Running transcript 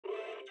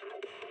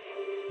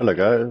Hello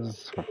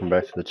guys, welcome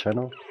back to the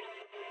channel.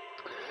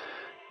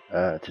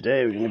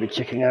 Today we're going to be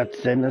checking out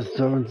Zenless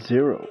Zone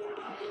Zero.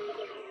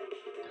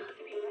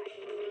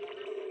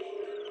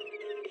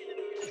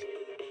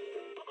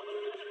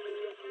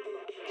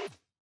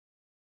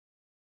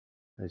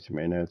 As you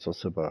may know, it's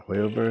also about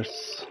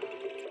Whaleverse.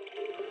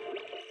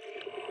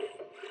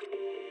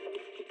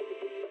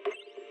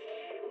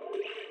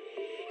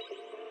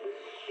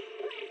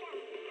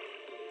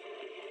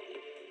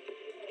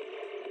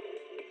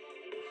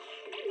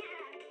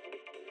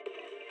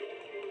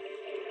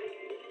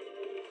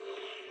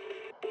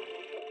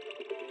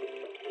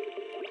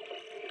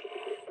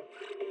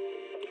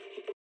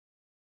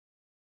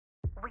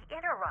 We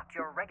interrupt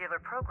your regular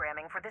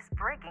programming for this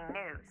breaking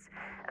news.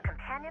 A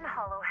companion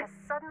hollow has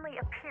suddenly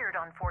appeared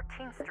on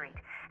 14th Street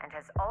and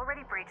has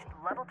already breached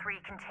Level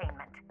 3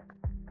 containment.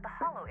 The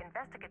Hollow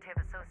Investigative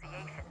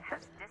Association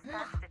has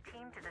dispatched a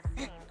team to the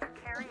scene to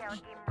carry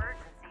out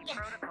emergency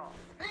protocols.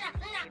 The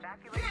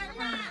evacuation of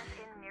residents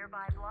in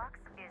nearby blocks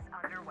is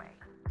underway.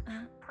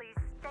 Please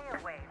stay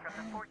away from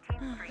the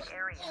 14th Street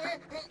area.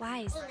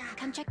 Wise,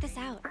 come check this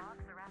out.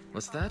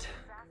 What's that?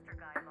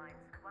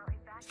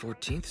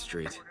 14th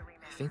Street.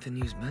 I think the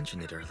news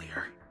mentioned it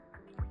earlier.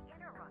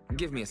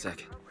 Give me a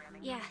sec.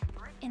 Yeah,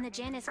 in the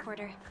Janus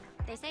Quarter.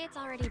 They say it's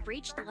already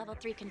breached the Level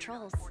 3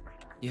 controls.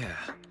 Yeah.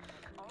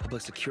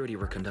 Public security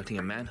were conducting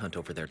a manhunt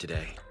over there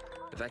today.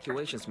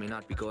 Evacuations may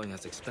not be going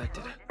as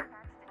expected.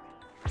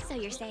 So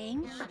you're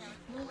saying?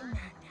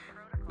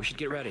 We should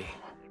get ready.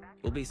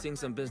 We'll be seeing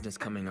some business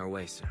coming our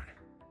way soon.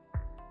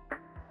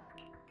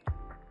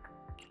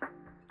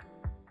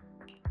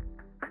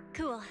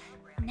 Cool.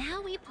 Now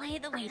we play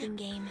the waiting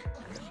game.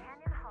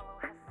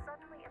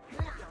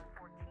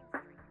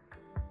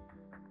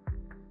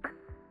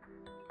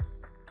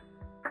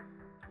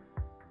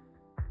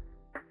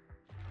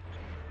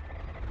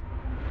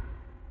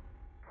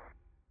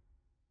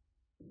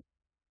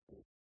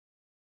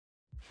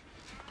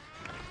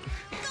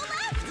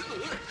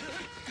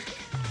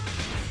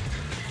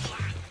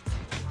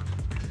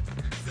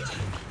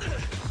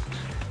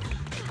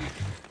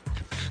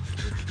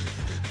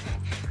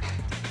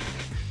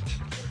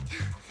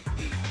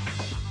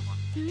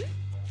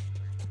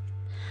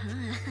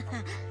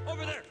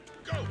 Over there!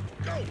 Go!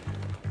 Go!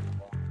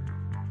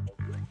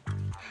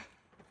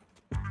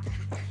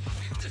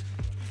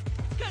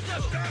 Get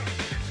them down!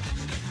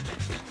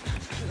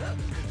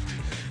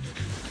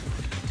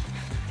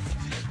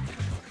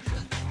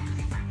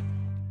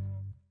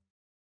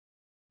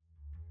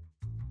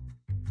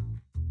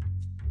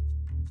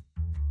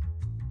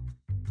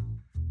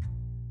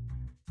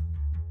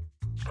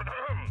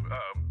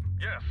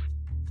 Yes.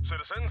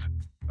 Citizens,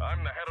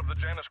 I'm the head of the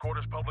Janus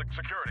Quarters Public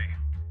Security.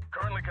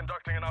 Currently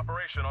conducting an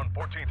operation on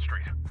 14th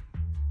Street.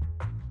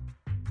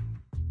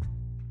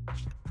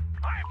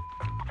 I'm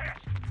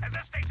pissed! As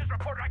this station's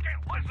reporter, I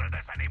can't listen to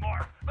this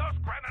anymore! Those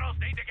criminals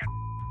need to get...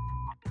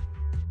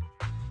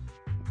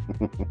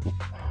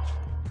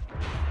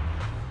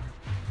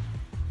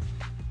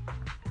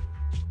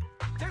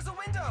 There's a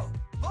window!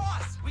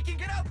 Boss, we can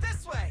get out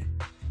this way!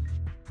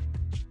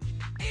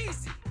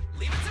 Easy!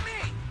 Leave it to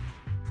me!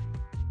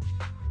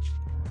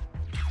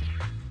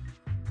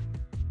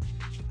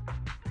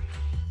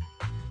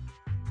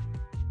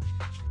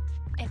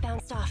 It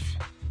bounced off.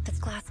 This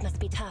glass must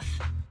be tough.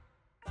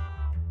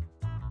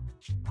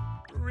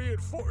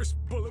 Reinforced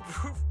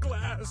bulletproof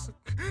glass.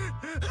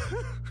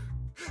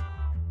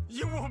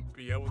 You won't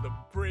be able to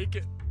break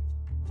it.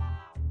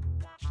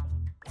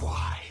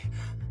 Why?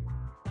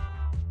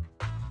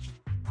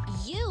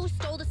 You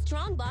stole the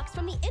strongbox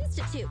from the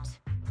Institute.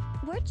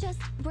 We're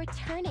just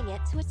returning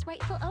it to its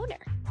rightful owner.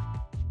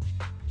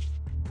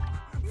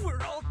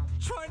 We're all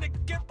trying to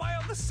get by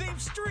on the same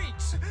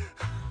streets.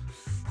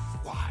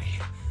 Why?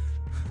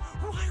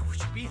 Why would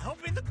you be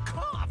helping the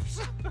cops?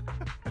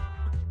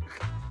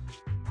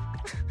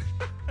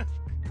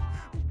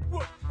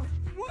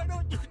 Why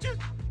don't you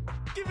just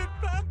give it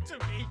back to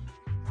me?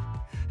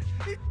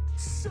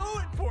 It's so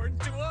important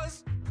to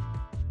us.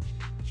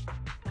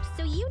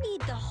 So you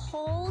need the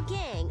whole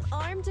gang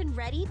armed and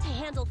ready to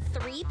handle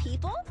 3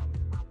 people?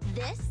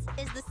 This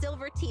is the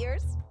Silver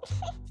Tears?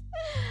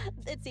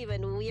 It's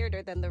even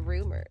weirder than the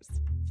rumors.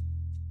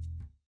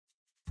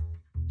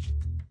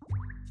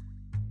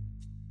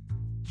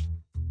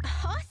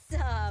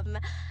 Awesome!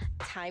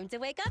 Time to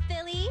wake up,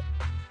 Billy.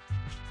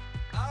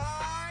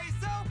 Eyes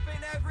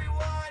open,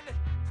 everyone!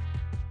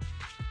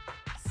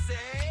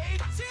 Say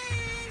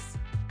cheese!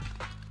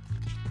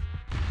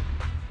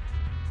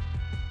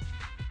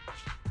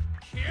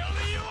 Kill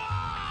you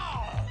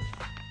all!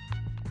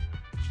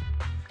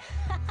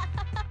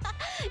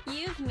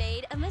 You've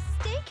made a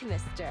mistake,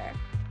 mister.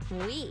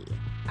 We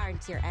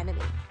aren't your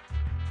enemy.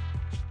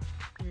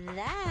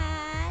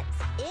 That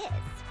is.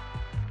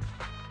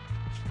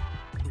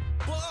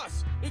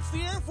 Boss, it's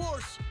the Air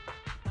Force!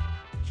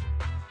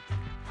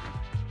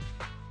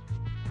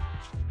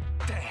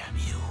 Damn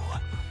you!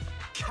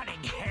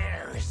 Cutting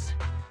hairs!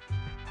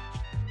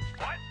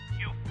 What?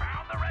 You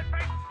found the red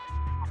thing?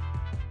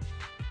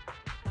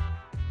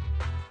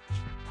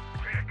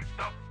 Pick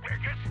the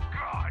biggest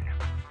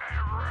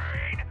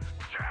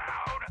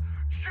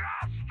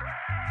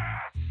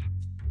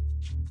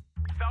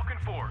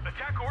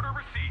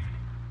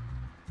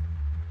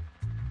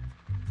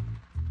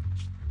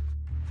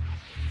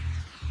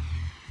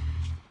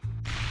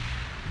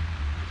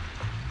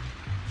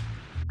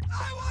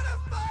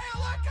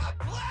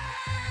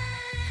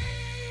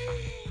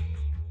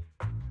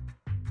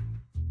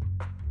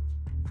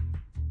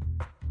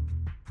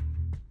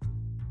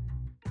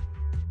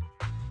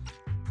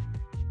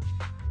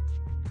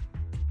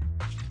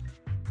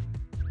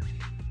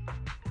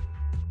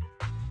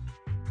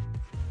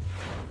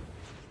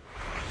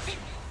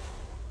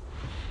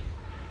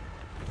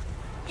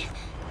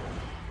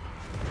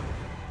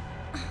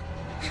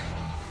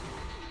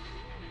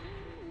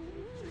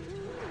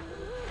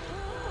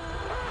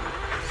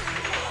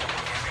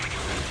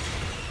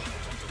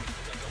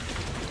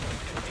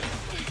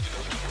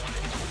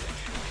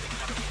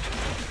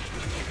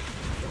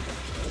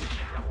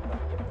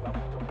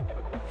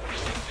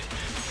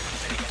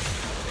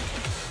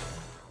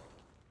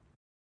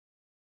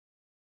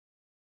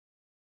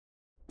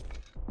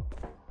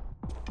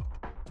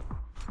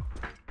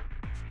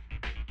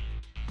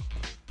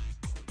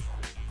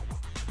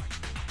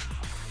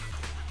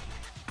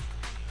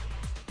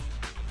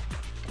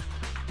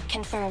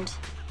Confirmed.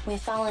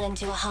 We've fallen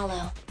into a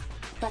hollow.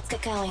 Let's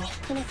get going.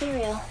 An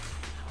ethereal.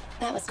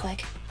 That was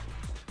quick.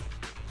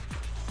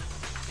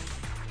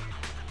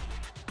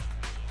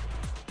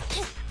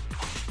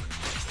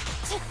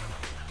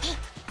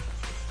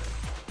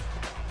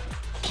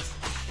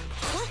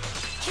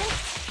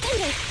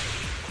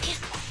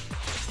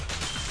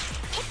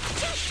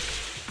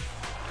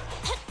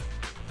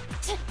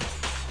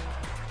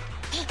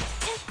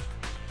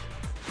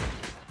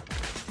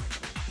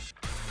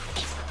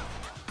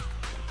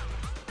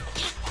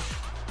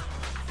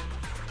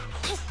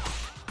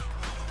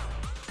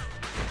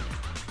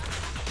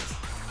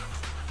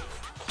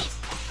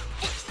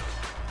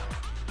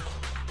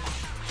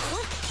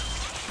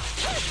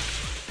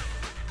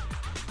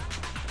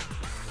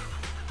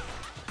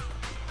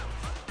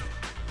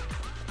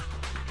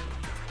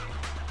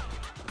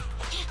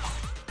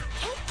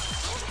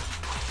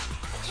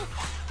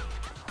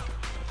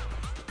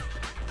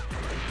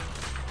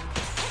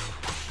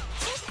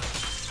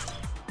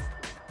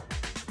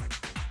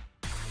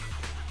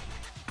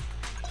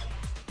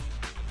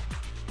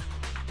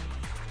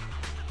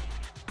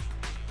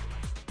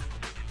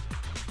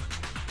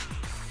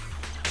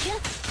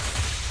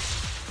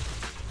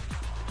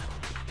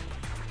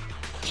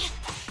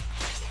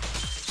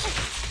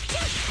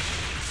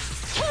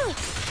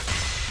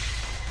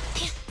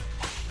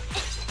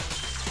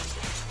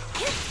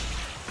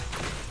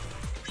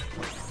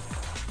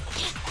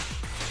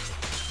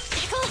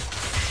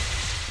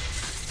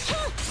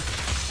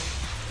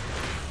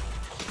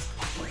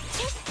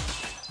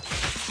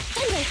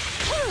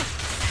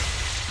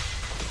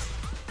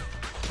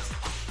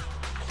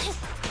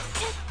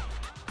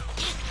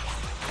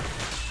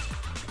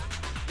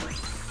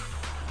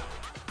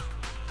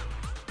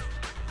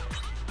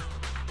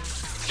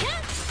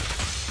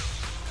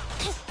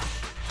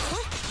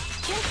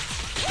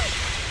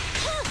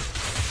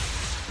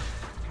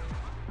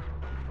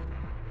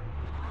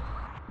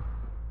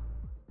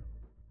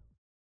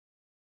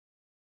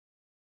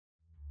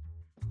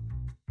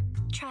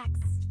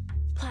 Tracks,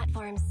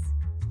 platforms,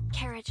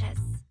 carriages.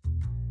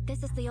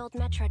 This is the old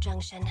metro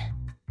junction.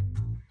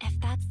 If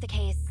that's the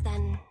case,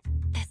 then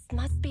this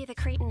must be the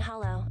Cretan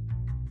Hollow.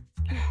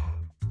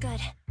 Good.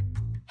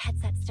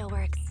 Headset still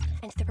works,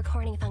 and the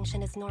recording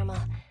function is normal.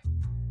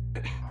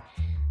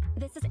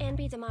 This is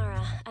Anby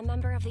Damara, a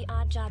member of the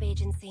odd job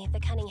agency, the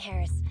Cunning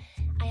Hares.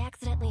 I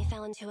accidentally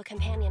fell into a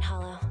companion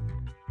hollow.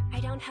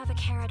 I don't have a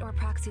carrot or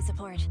proxy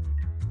support.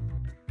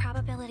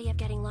 Probability of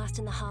getting lost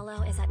in the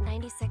hollow is at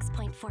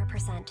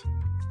 96.4%.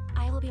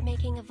 I will be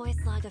making a voice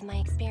log of my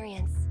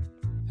experience.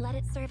 Let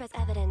it serve as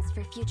evidence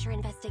for future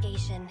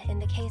investigation in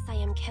the case I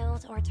am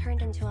killed or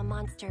turned into a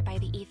monster by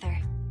the ether.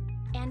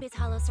 Anby's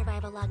Hollow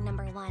Survival Log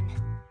number 1.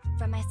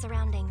 From my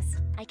surroundings,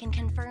 I can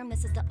confirm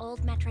this is the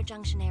old Metro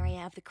Junction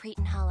area of the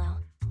Cretan Hollow.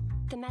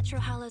 The Metro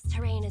Hollow's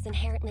terrain is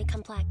inherently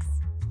complex.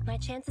 My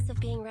chances of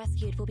being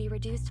rescued will be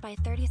reduced by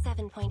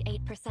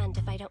 37.8%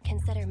 if I don't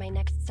consider my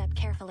next step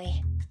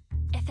carefully.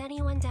 If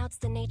anyone doubts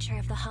the nature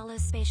of the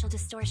Hollow's spatial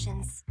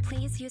distortions,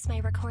 please use my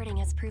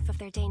recording as proof of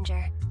their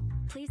danger.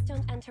 Please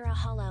don't enter a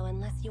hollow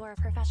unless you are a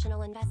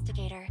professional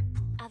investigator.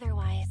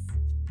 Otherwise...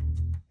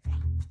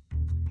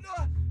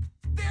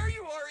 There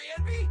you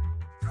are, Anby!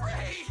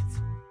 Great!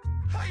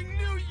 I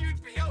knew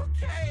you'd be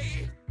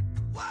okay!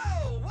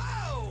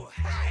 Whoa!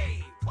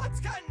 Hey! What's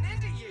gotten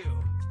into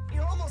you?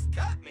 You almost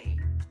got me!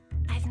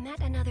 I've met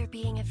another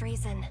being of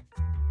reason.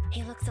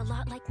 He looks a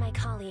lot like my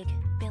colleague,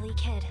 Billy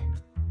Kidd.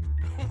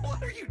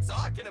 What are you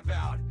talking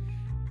about?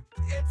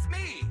 It's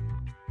me!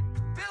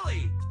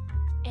 Billy!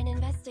 An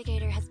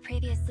investigator has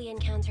previously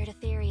encountered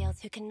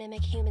ethereals who can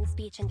mimic human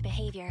speech and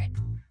behavior.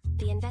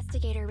 The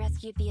investigator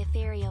rescued the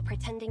ethereal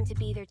pretending to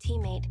be their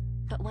teammate,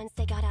 but once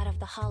they got out of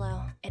the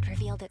hollow, it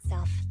revealed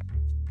itself.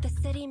 The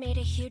city made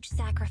a huge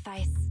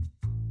sacrifice,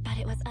 but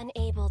it was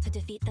unable to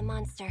defeat the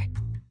monster.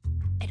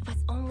 It was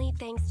only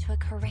thanks to a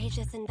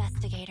courageous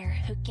investigator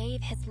who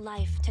gave his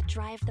life to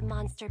drive the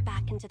monster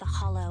back into the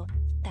hollow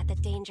that the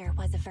danger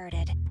was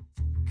averted.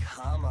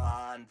 Come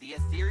on, the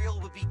ethereal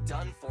would be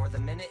done for the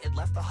minute it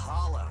left the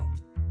hollow.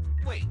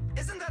 Wait,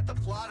 isn't that the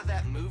plot of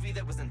that movie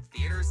that was in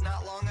theaters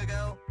not long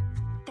ago?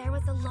 There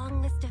was a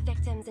long list of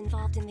victims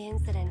involved in the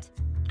incident.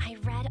 I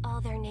read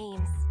all their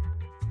names.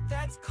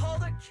 That's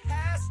called a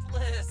cast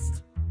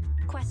list!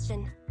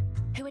 Question: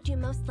 who would you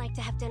most like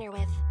to have dinner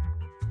with?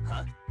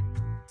 Huh?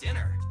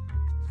 Dinner?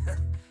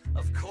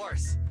 Of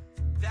course.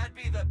 That'd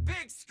be the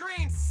big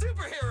screen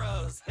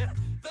superheroes!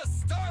 The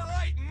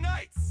Starlight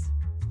Knights!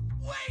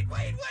 Wait!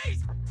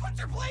 Put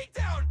your plate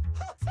down!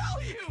 I'll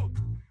tell you!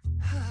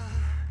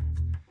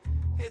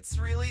 It's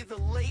really the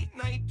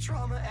late-night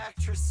drama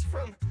actress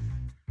from...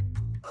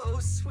 Oh,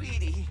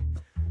 sweetie.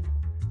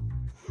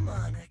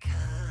 Monica.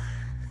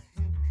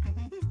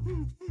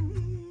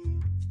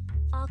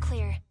 All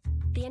clear.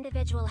 The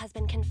individual has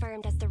been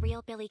confirmed as the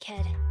real Billy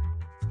Kidd.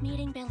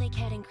 Meeting Billy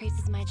Kidd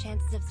increases my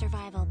chances of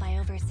survival by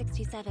over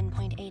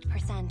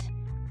 67.8%.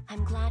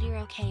 I'm glad you're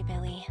okay,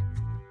 Billy.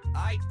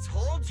 I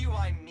told you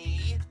I'm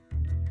me!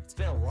 It's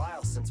been a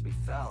while since we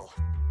fell.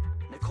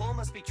 Nicole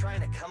must be trying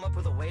to come up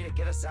with a way to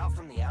get us out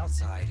from the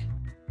outside.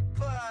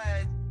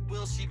 But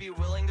will she be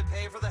willing to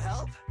pay for the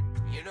help?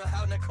 You know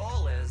how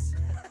Nicole is.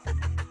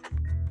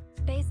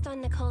 Based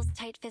on Nicole's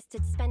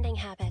tight-fisted spending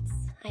habits,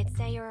 I'd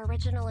say your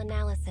original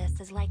analysis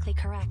is likely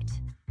correct.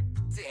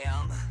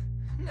 Damn.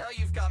 Now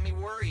you've got me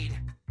worried.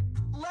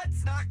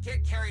 Let's not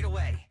get carried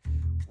away.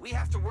 We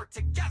have to work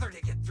together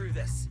to get through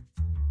this.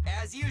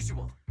 As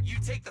usual, you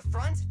take the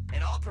front,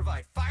 and I'll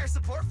provide fire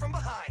support from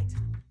behind.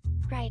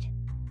 Right.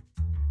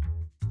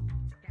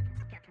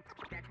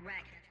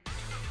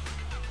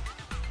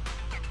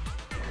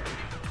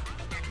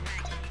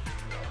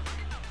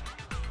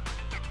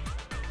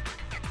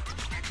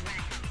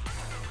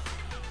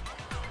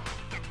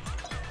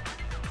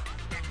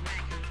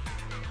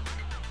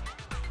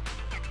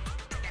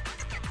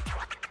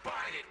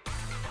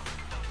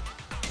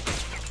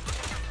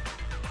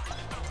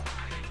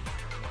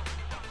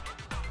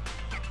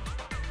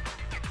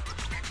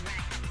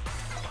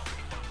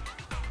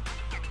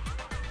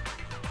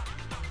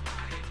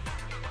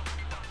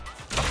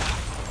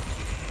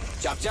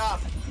 Chop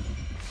chop!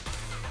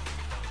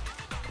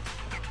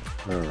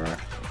 Alright.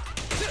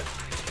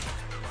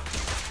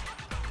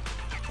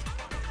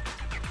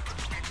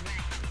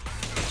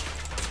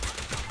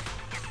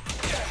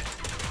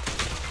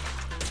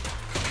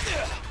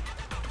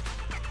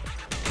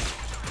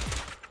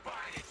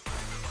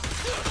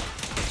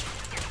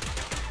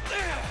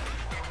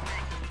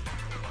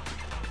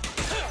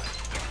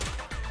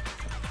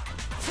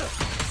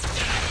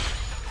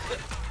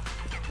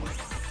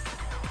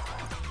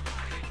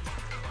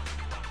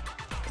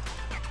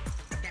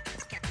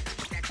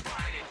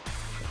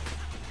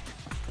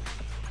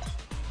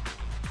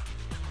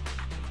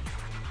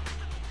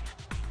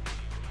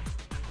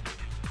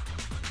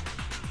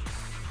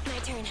 My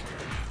turn.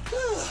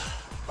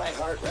 My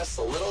heart rests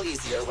a little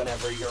easier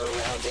whenever you're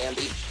around,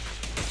 Andy.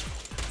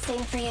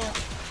 Same for you.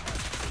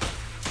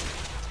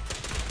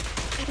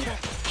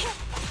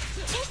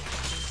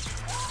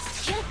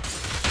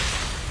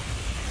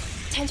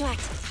 Time to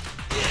act.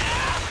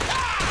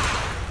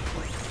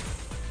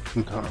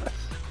 Nice.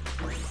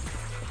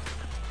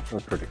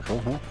 That's pretty cool,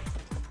 huh?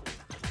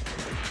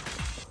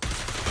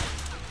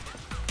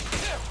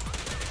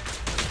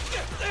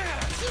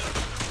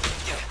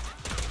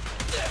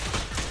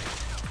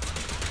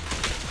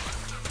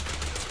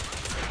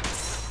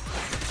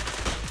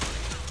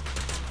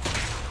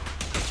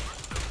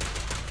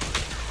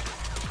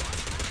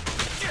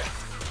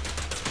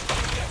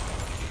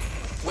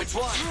 Which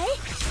one?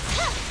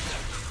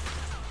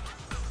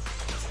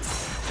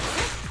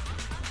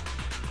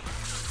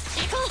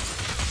 Nicole!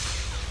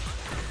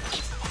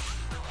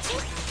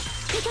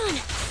 Be gone!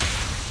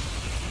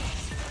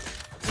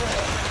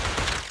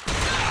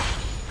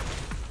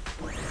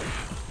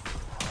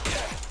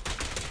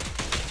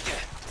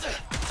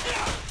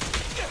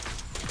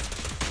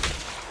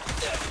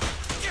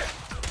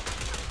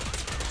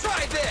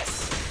 Try this!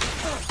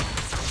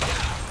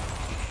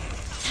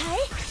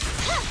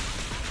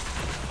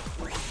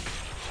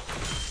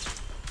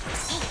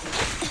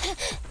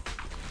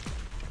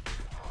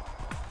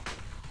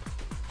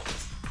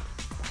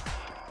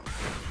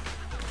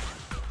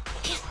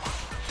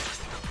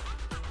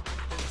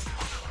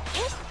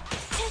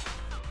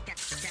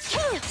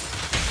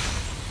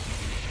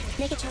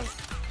 Make a choice.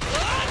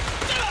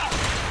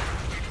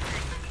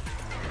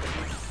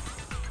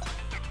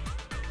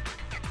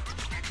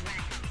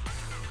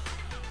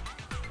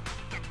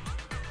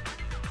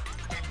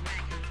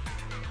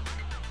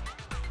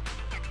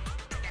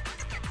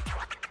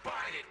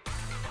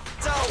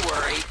 Don't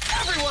worry,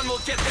 everyone will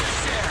get their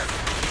share!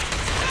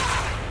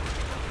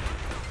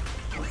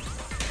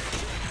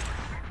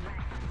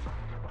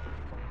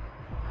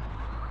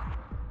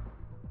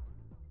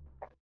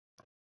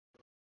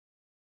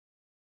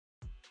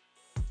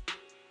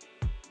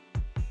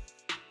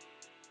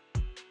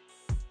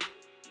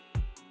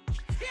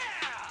 Yeah!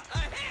 A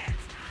hit!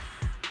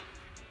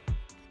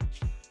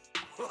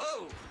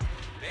 Whoa!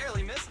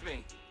 Barely missed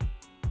me.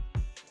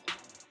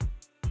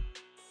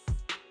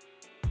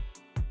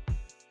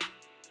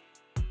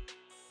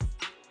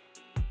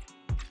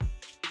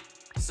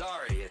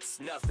 Sorry, it's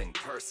nothing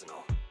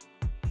personal.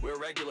 We're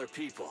regular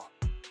people.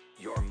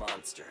 You're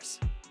monsters.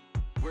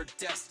 We're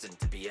destined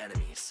to be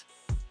enemies.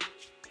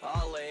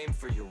 I'll aim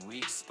for your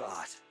weak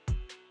spot.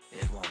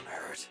 It won't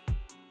hurt.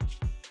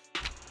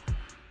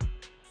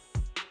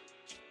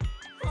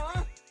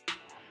 Huh?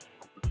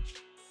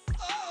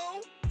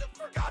 Oh!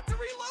 Forgot to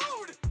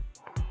reload!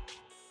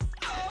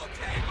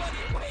 Okay,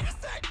 buddy, wait a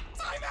sec!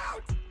 Time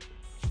out!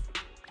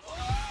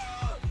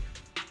 Oh!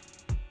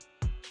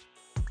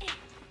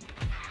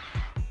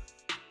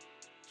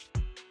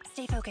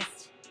 Stay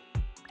focused.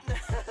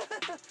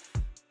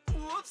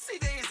 Whoopsie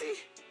daisy!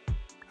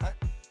 Huh?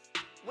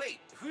 Wait,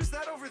 who's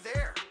that over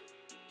there?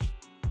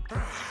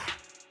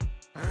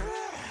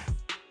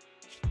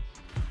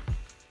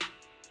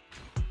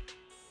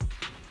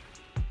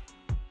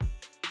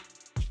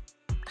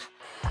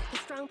 The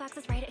strongbox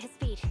is right at his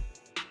feet.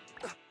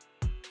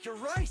 You're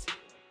right!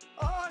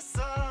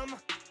 Awesome!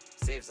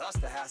 Saves us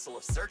the hassle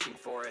of searching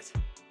for it.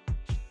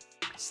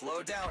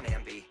 Slow down,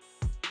 Ambi.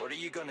 What are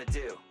you gonna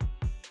do?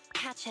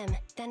 Catch him,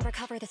 then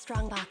recover the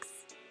strongbox.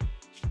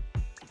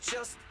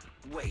 Just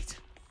wait.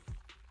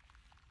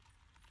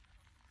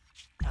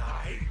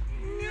 I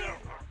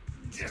never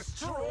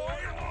destroy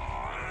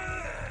all.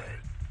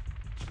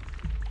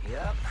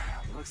 Yep,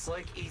 looks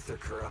like ether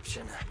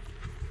corruption.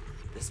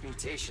 This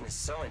mutation is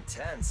so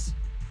intense.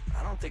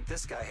 I don't think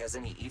this guy has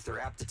any ether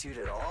aptitude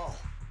at all.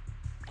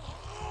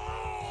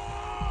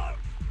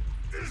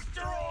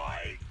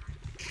 Destroy!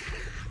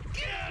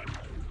 Get!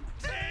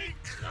 Take!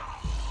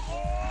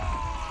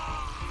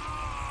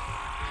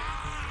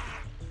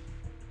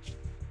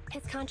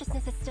 His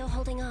consciousness is still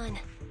holding on.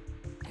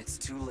 It's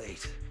too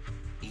late.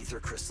 Ether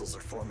crystals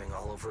are forming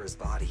all over his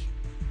body.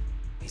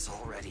 He's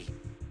all ready.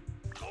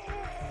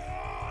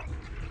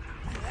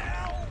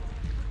 Help!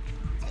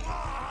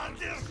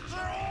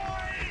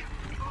 Destroy!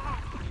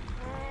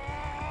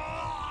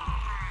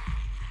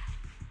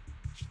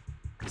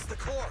 It's the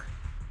core.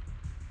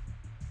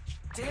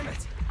 Damn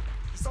it!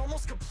 He's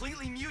almost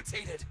completely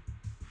mutated.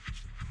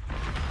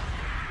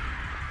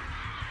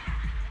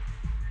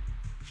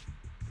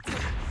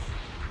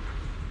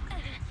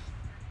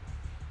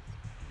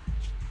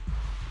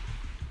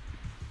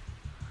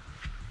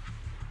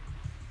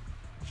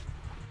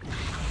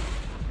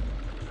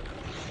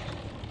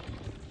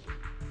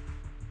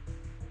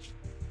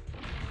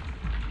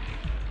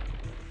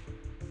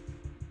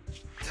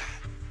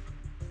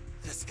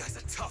 This guy's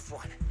a tough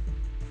one.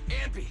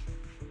 Ambi,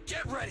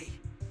 get ready!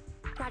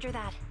 Roger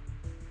that.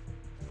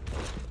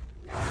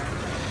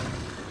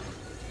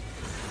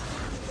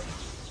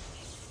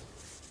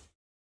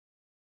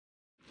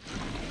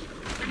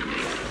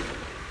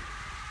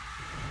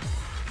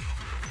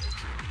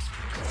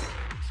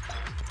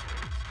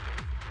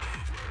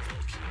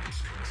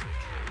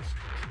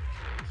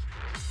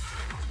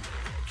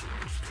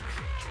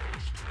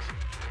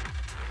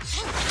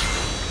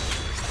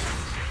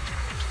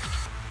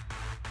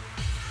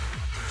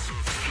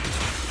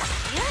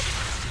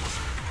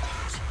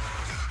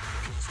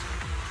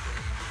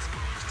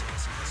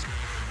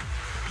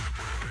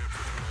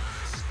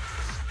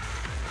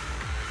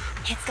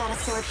 It's got a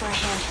sword for a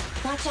hand.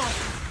 Watch out.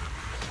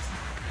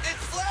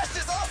 Its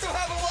flashes also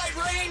have a wide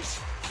range!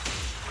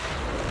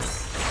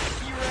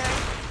 You ready?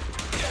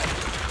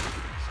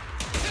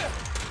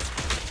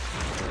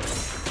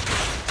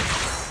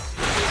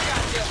 We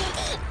got you!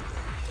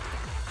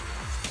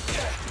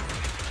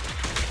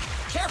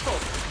 Careful!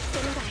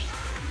 Stand by.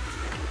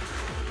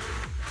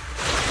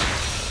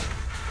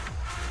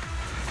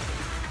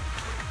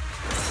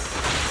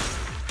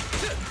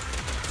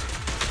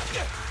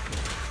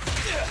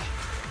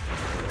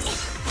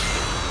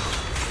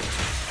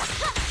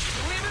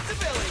 Leave it to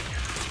Billy!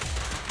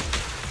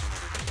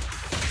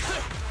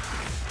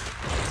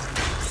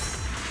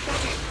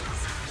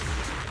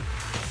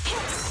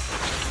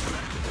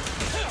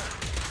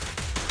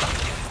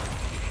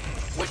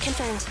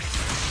 Confirmed.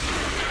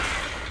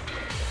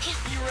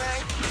 You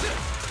rang?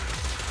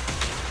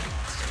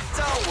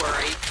 Don't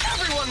worry,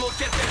 everyone will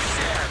get their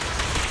share!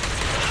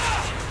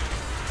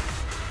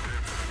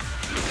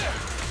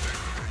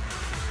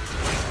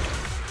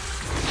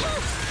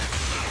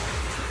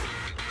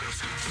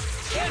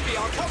 Canby,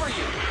 I'll cover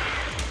you!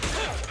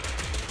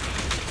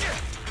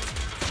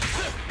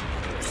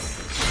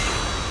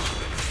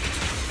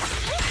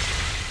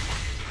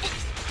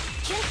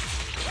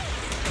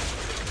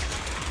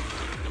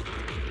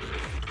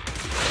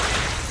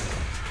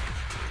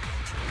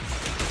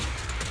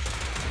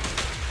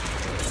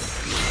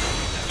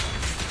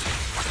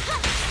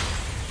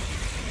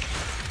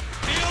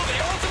 Feel the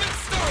ultimate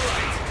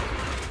starlight!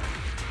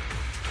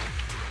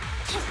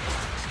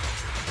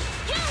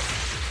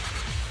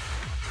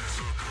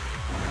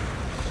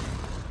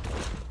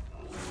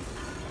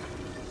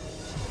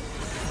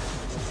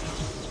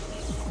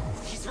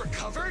 He's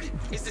recovered?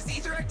 Is this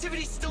ether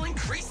activity still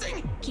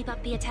increasing? Keep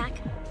up the attack.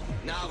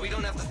 Nah, we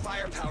don't have the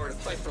firepower to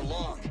fight for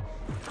long.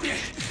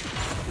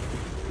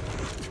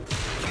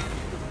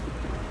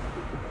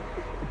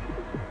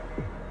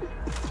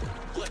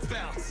 Let's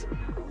bounce.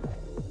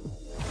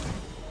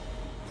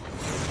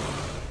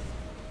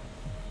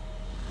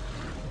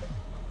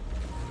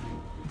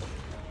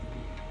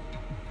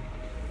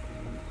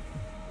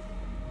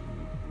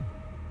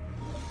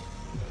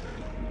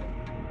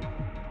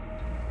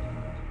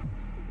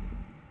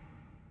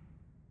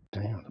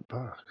 Damn, the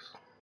box.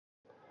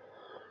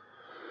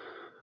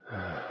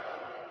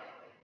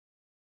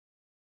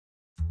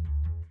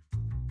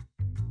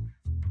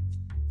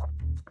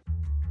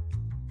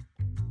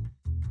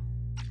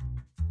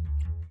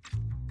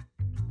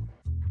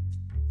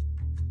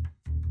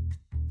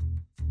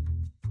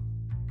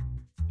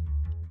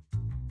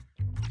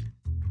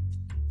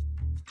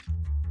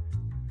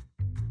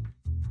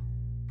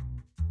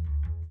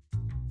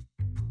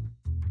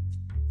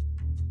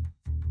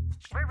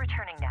 We're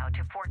returning now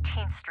to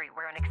 14th Street,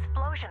 where an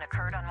explosion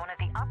occurred on one of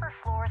the upper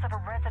floors of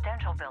a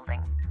residential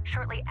building,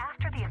 shortly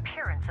after the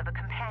appearance of a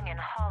companion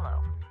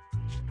hollow.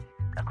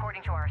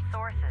 According to our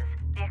sources,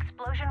 the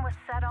explosion was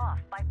set off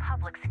by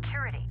public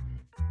security.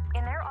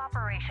 In their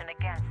operation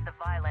against the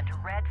violent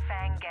Red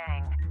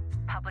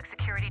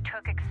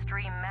took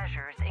extreme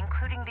measures,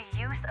 including the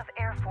use of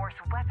Air Force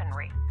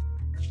weaponry.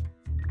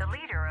 The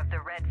leader of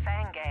the Red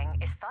Fang Gang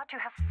is thought to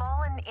have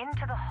fallen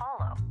into the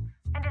hollow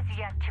and is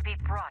yet to be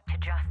brought to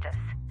justice.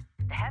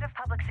 The head of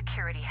public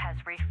security has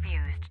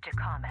refused to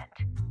comment.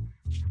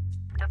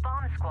 The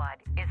bomb squad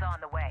is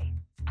on the way.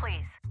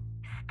 Please,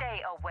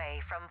 stay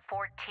away from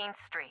 14th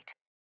Street.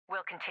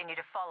 We'll continue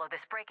to follow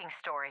this breaking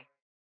story.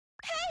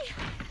 Hey!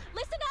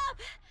 Listen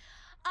up!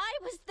 I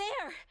was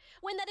there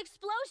when that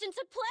explosion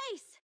took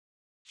place!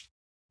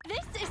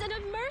 This is an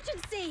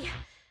emergency!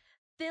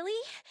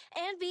 Billy,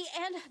 Anby,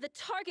 and the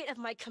target of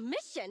my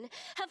commission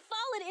have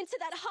fallen into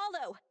that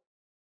hollow.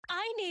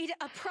 I need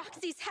a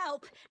proxy's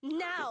help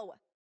now.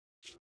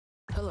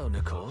 Hello,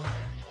 Nicole.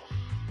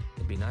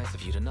 It'd be nice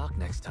of you to knock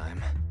next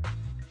time.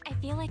 I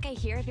feel like I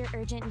hear of your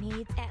urgent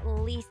needs at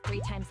least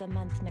 3 times a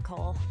month,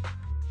 Nicole.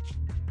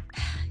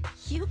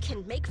 You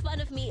can make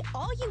fun of me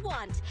all you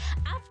want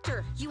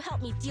after you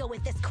help me deal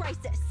with this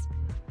crisis.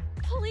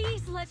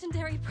 Please,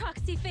 legendary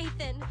proxy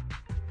Faithin.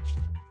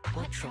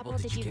 What trouble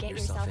did you get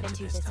yourself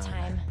into this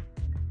time?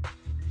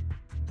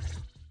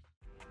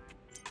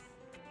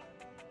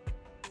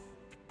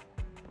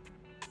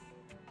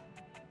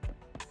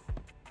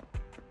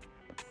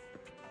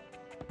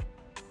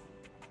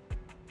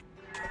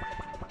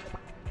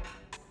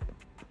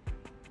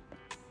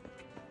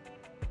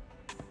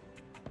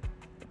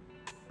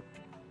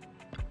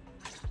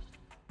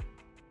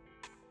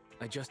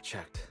 I just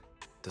checked.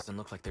 Doesn't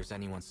look like there's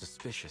anyone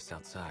suspicious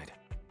outside.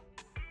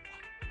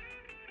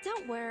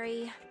 Don't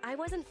worry, I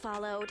wasn't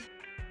followed.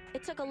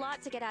 It took a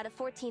lot to get out of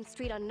 14th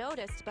Street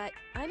unnoticed, but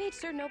I made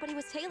sure nobody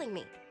was tailing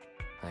me.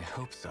 I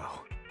hope so.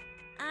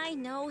 I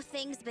know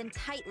things been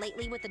tight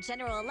lately with the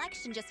general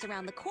election just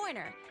around the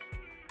corner.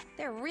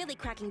 They're really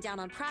cracking down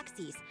on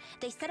proxies.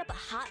 They set up a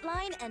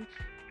hotline and...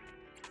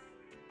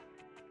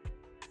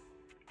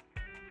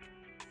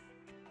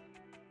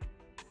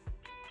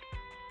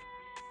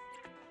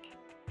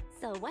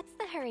 So what's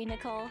the hurry,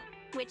 Nicole?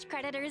 Which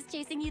creditor is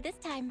chasing you this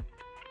time?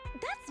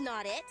 That's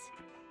not it!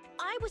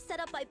 I was set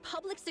up by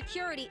public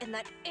security and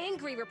that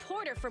angry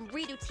reporter from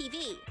Redo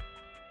TV.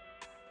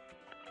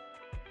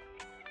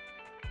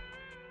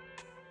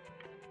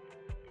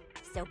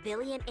 So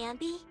Billy and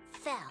Anby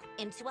fell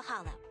into a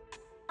hollow.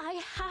 I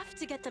have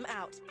to get them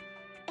out.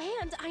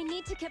 And I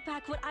need to get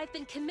back what I've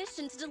been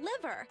commissioned to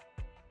deliver.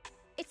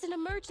 It's an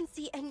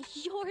emergency and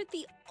you're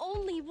the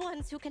only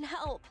ones who can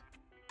help.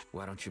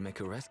 Why don't you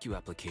make a rescue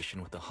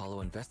application with the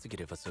Hollow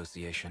Investigative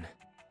Association?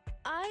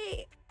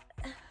 I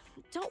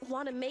don't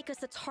want to make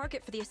us a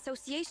target for the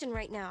association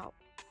right now.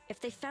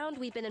 If they found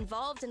we'd been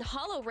involved in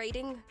hollow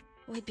raiding,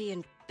 we'd be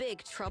in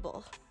big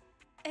trouble.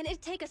 And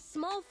it'd take a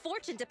small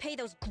fortune to pay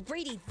those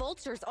greedy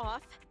vultures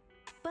off.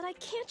 But I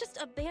can't just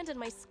abandon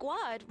my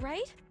squad,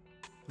 right?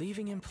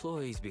 Leaving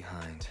employees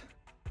behind.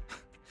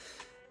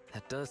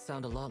 That does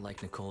sound a lot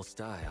like Nicole's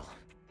style.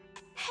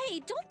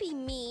 Hey, don't be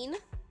mean.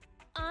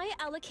 I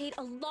allocate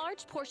a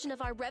large portion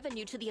of our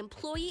revenue to the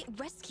employee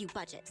rescue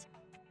budget.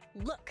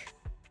 Look,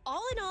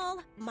 all in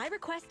all, my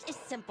request is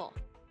simple.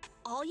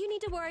 All you need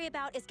to worry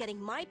about is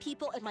getting my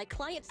people and my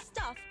clients'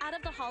 stuff out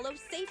of the hollow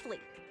safely.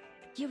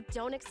 You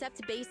don't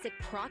accept basic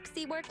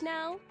proxy work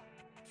now?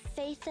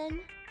 Faithin,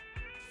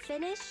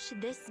 finish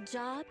this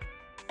job,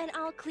 and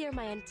I'll clear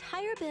my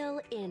entire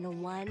bill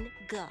in one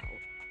go.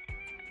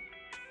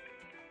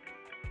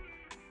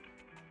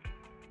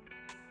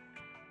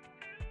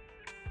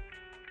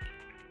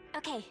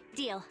 Okay,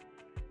 deal.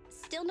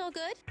 Still no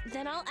good?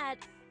 Then I'll add...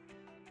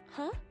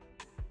 Huh?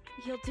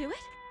 You'll do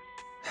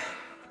it?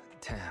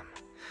 Damn.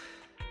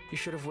 You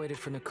should have waited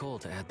for Nicole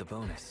to add the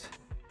bonus.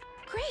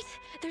 Great!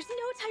 There's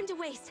no time to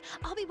waste.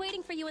 I'll be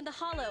waiting for you in the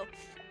hollow.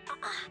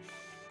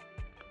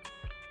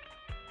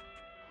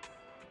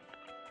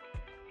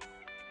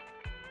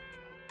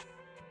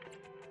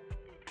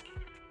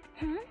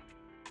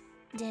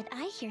 Did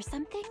I hear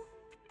something?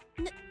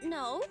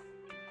 No.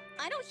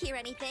 I don't hear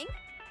anything.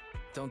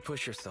 Don't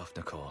push yourself,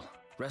 Nicole.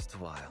 Rest a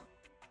while.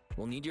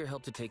 We'll need your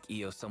help to take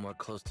EO somewhere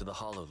close to the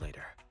hollow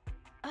later.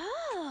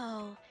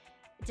 Oh,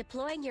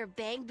 deploying your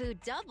Bang Boo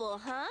double,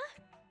 huh?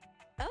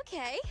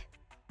 Okay.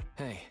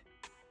 Hey,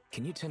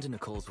 can you tend to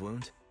Nicole's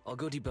wound? I'll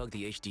go debug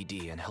the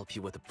HDD and help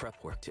you with the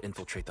prep work to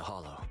infiltrate the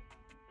hollow.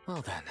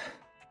 Well then,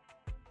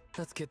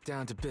 let's get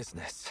down to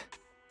business.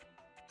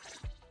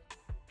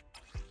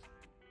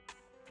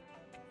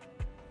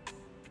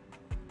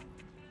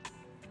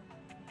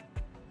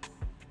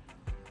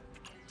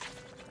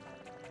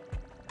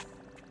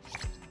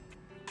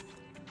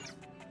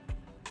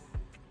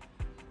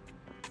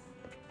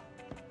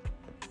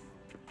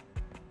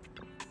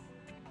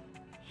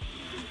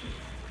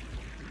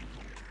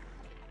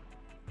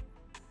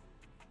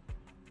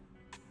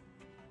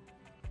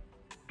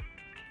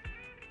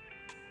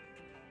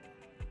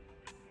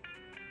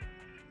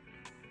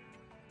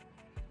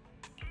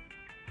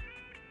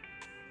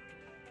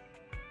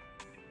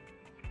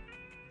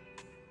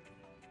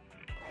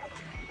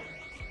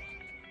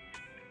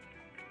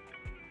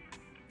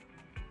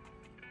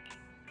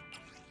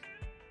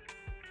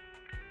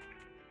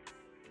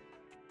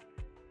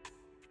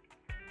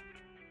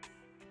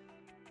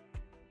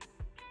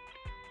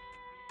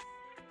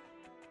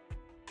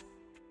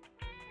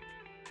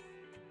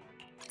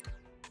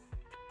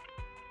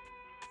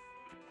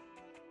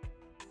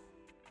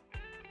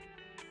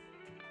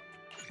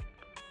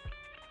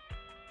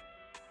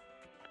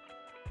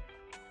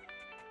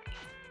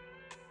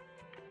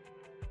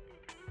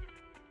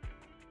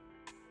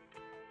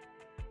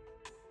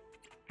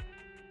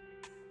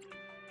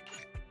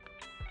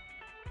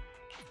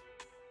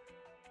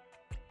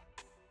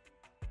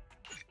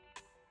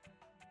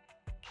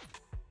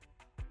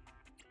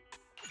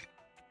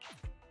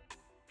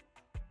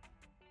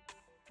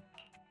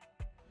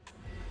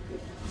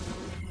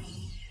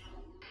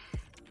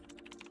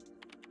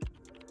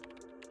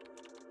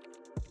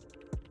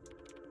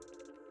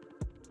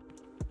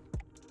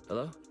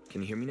 Hello?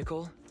 Can you hear me,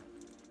 Nicole?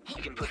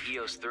 You can put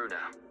EOS through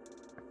now.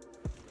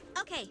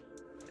 Okay.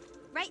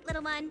 Right,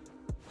 little one.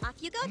 Off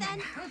you go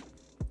then.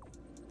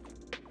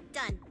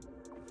 Done.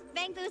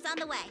 Bang Boo's on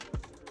the way.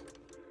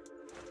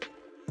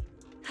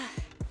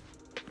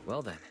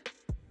 Well then.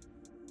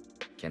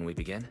 Can we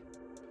begin?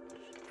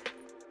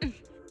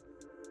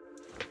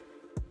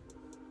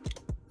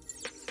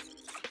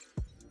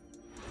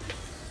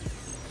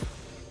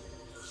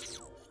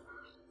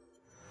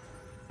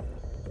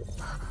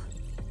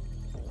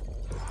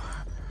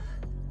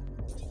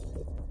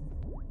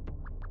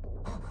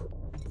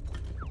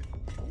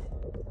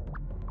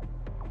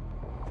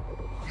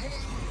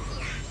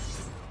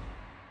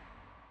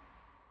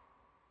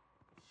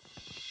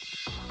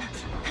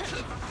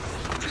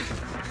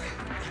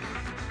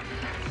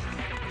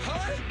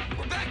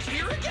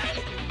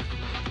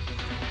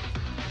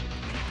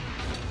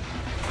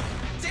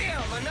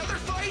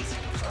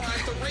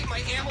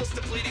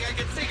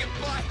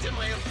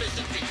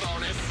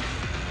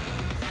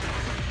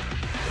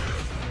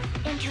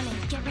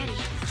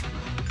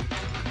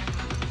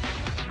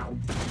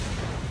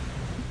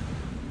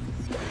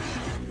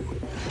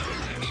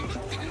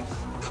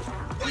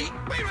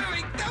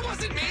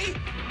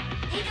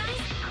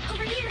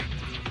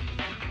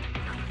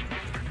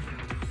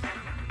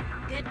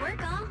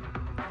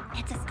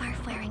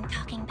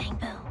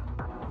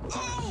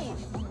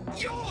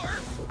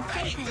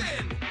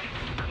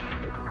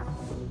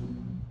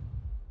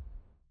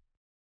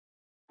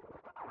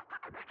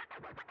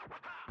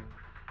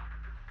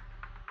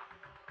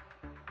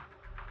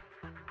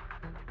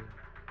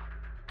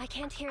 I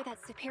can't hear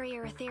that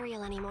superior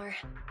ethereal anymore.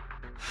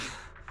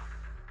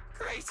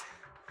 Great.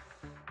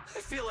 I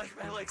feel like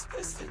my leg's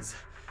pistons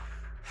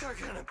are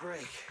gonna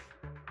break.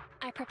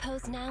 I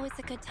propose now is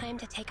a good time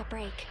to take a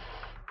break.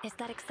 Is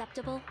that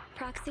acceptable,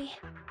 Proxy?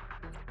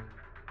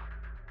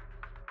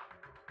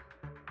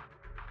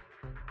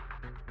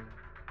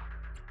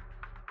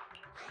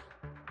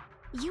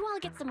 You all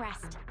get some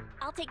rest.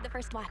 I'll take the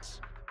first watch.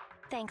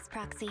 Thanks,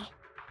 Proxy.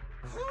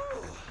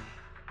 Whew.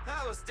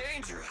 That was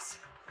dangerous.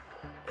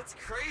 It's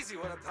crazy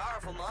what a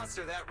powerful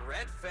monster that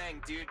Red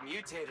Fang dude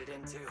mutated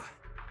into.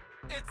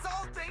 It's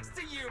all thanks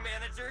to you,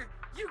 Manager.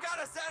 You got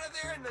us out of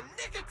there in the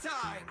nick of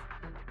time.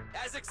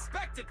 As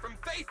expected from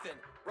Phaethon,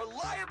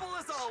 reliable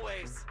as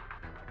always.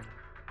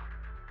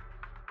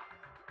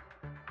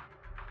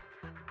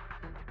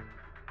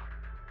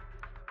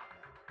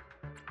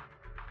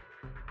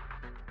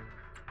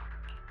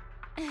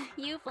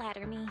 You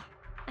flatter me.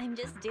 I'm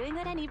just doing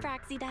what any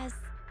proxy does.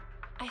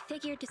 I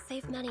figured to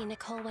save money,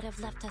 Nicole would have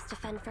left us to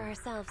fend for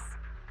ourselves.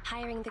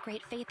 Hiring the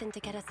Great Phaethon to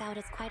get us out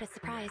is quite a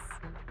surprise.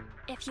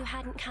 If you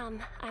hadn't come,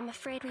 I'm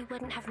afraid we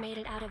wouldn't have made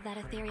it out of that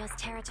ethereal's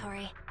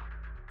territory.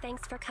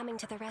 Thanks for coming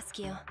to the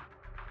rescue.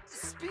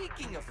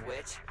 Speaking of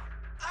which,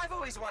 I've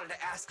always wanted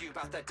to ask you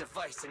about that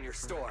device in your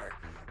store.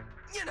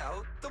 You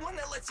know, the one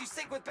that lets you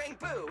sync with Bang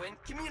Boo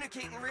and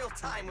communicate in real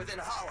time within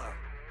Hollow.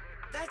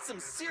 That's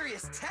some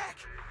serious tech.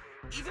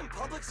 Even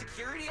public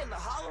security and the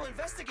Hollow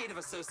Investigative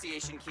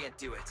Association can't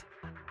do it.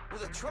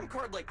 With a trump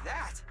card like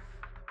that,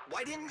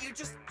 why didn't you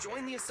just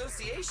join the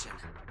association?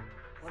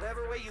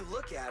 Whatever way you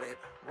look at it,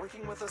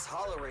 working with us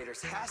Hollow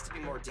Raiders has to be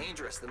more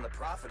dangerous than the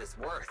profit is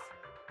worth.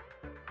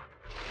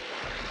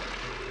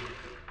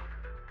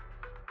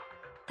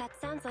 That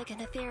sounds like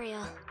an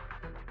ethereal.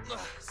 Ugh,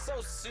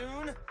 so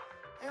soon?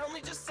 I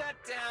only just sat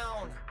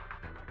down.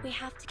 We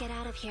have to get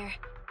out of here.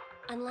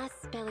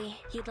 Unless, Billy,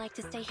 you'd like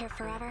to stay here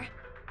forever?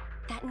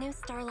 That new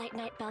Starlight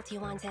Night belt you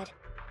wanted.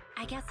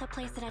 I guess I'll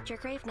place it at your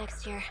grave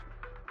next year.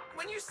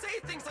 When you say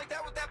things like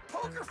that with that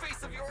poker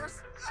face of yours,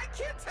 I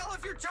can't tell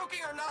if you're joking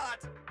or not.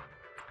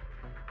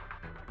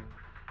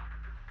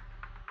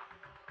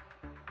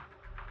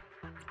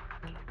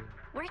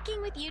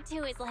 Working with you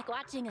two is like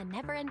watching a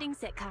never-ending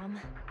sitcom.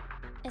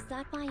 Is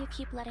that why you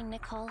keep letting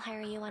Nicole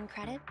hire you on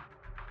credit?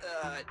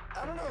 I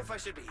don't know if I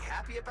should be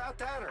happy about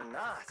that or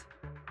not.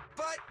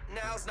 But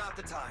now's not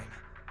the time.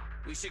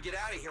 We should get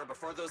out of here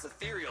before those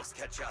ethereals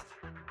catch up.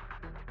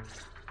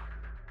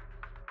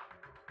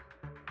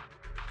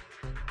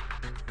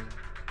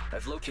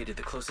 I've located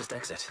the closest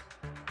exit.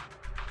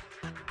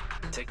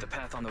 Take the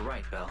path on the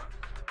right, Belle.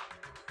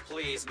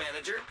 Please,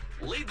 Manager,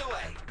 lead the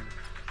way.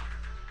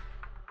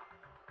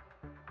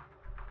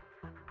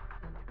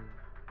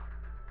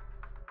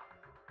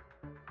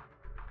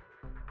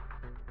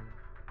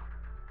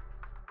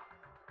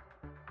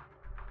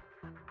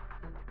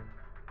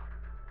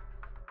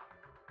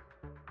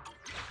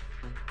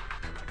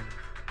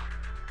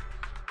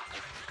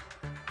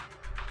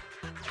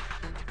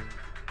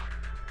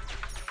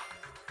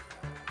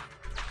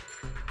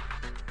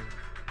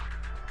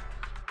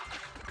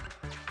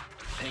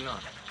 Hang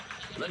on.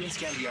 Let me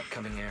scan the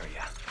upcoming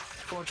area.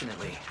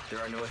 Fortunately, there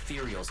are no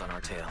ethereals on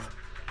our tail.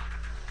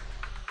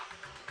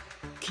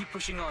 Keep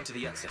pushing on to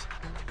the exit.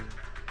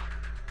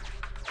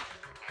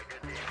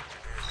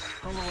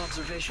 Hollow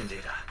observation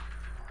data.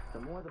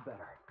 The more the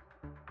better.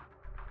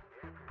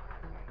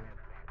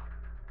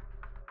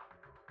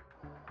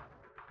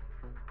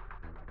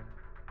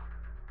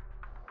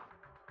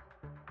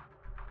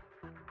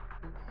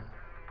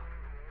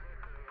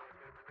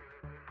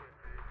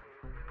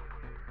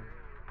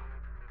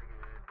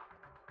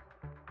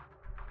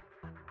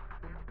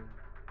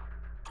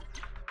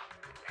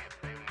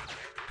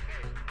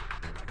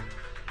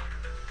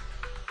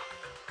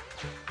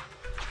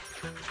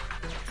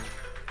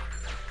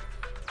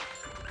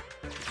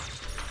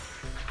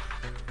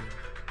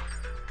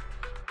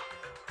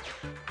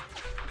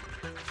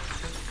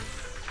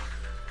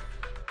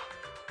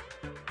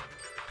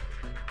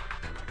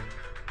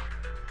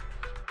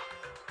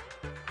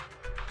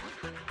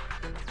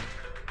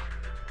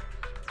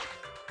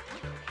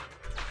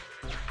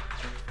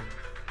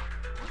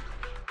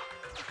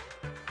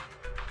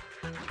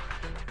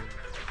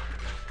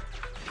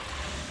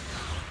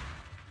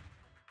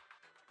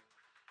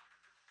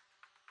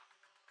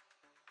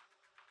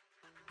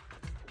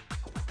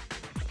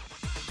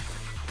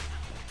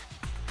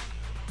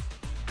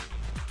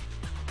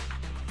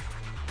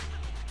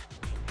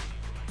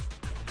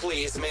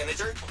 Please,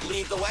 manager,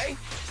 lead the way.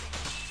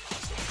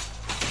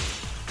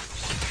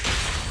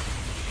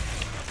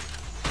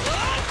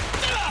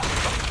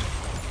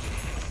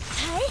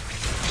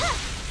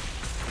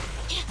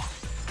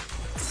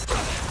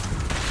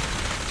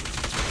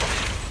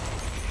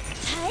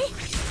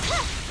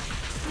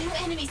 New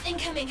enemies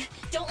incoming.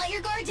 Don't let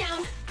your guard down.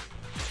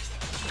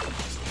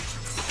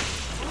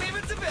 Leave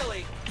it to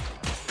Billy.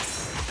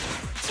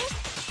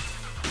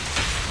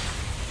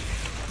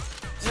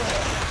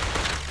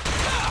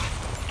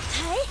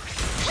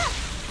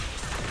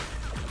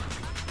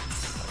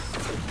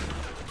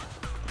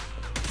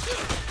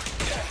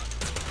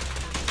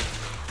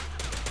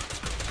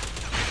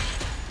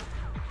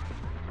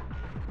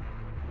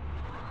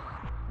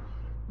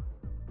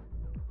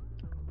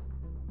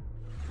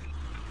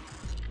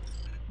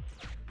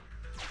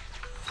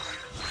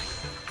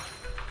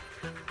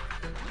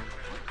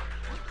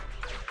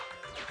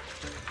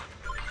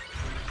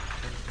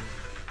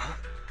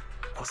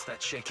 What's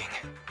that shaking?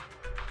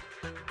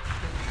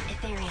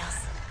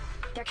 Ethereals.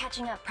 They're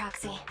catching up,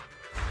 Proxy.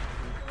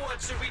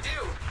 What should we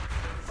do?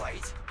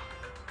 Fight?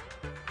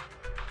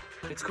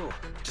 It's cool.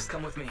 Just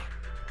come with me.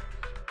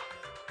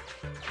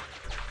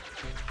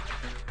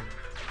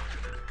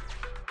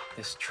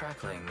 This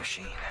track-laying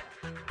machine.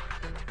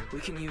 We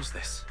can use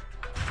this.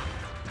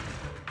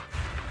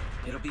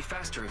 It'll be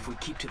faster if we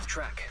keep to the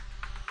track.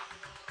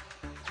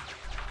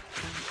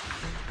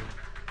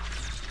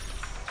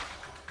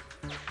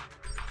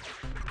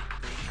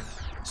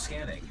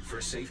 Scanning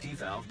for safety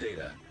valve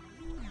data.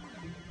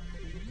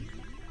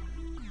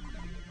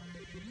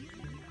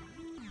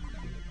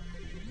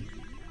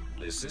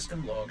 The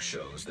system log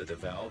shows that the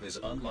valve is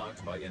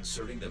unlocked by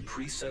inserting the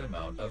preset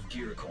amount of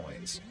gear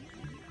coins.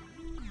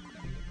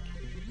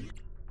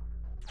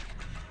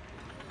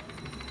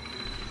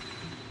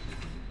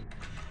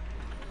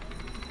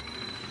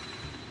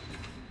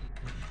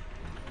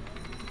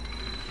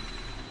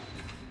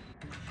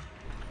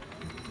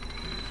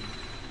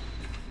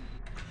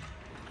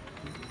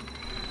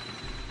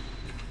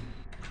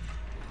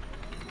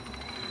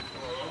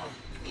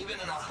 Even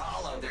in a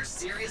hollow, they're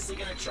seriously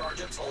gonna charge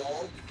a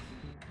toll?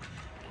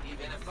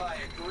 Even if I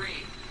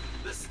agree,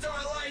 the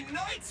Starlight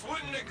Knights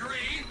wouldn't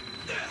agree!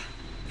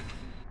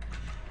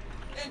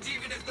 And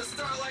even if the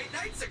Starlight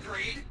Knights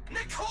agreed,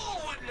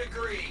 Nicole wouldn't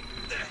agree!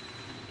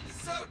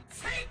 So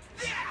take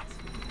that!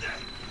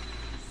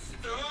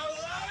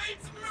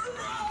 Starlight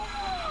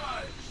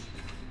Mirage!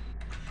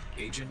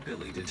 Agent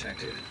Billy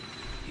detected.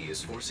 He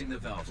is forcing the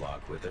valve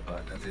lock with the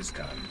butt of his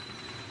gun.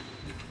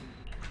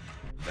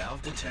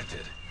 Valve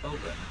detected.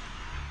 Open.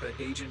 But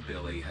Agent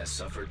Billy has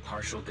suffered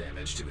partial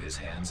damage to his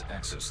hand's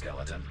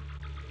exoskeleton.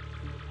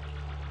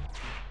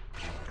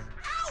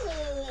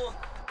 Ow!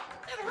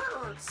 It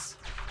hurts!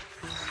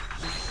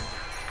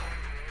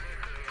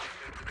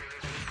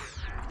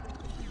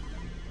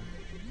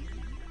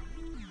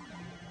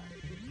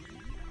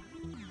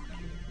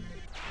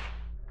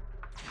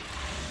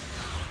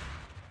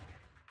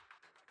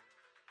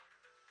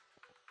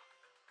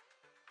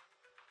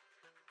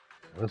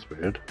 That's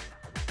weird.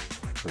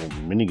 A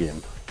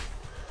minigame.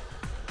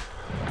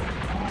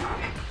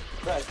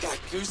 I've got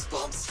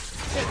goosebumps.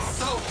 It's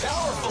so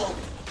powerful!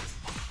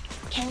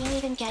 Can you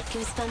even get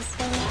goosebumps,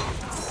 Billy?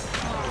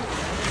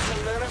 It's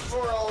a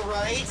metaphor, all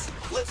right.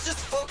 Let's just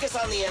focus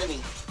on the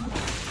enemy.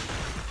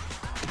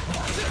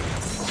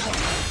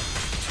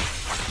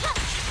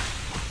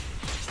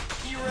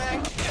 You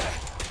wreck.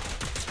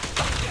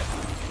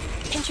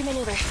 Pincher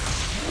maneuver.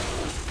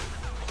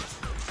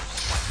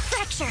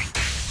 Fracture!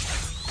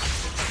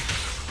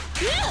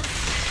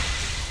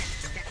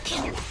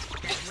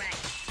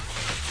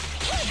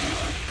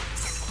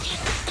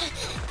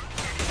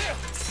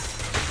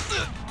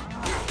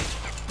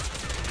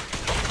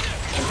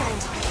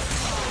 Confirmed.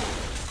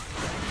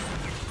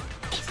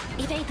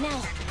 Evade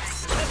now.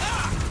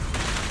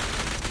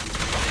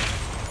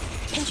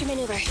 Pincher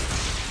maneuver.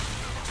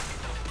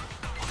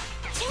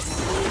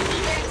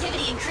 Their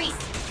activity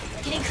increased.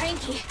 Getting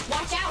cranky.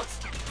 Watch out!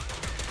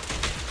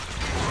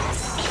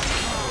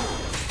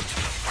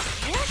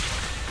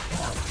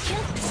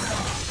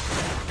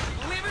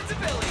 Leave it to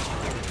Billy.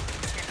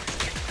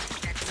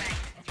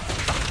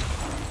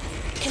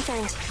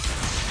 Confirmed.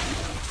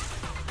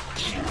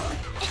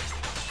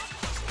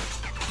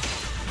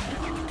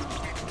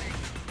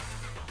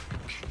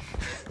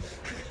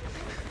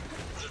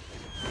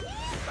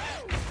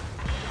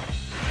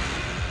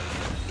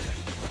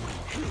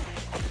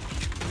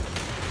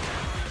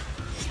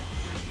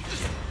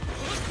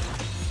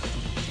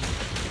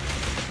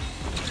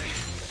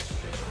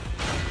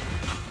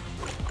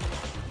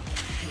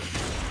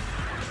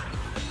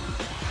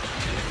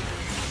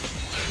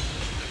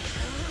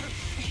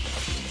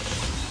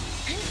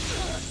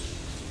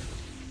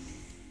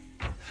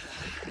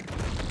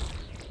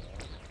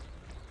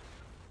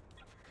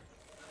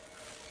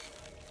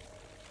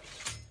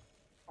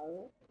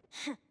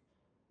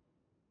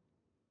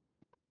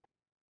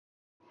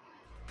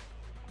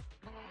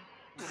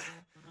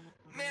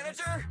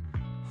 Manager,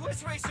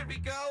 which way should we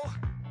go?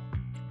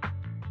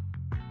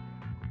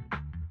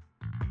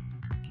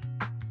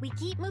 We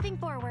keep moving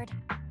forward.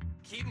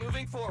 Keep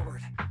moving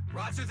forward.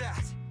 Roger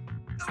that.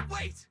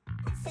 Wait!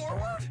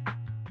 Forward?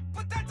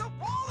 But that's a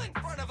wall in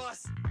front of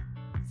us!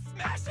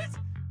 Smash it?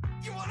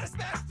 You want to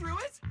smash through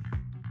it?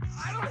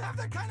 I don't have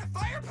that kind of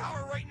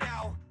firepower right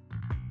now!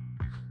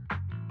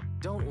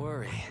 Don't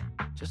worry.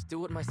 Just do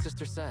what my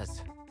sister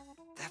says.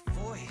 That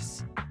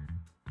voice...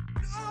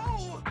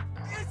 No!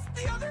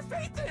 It's the other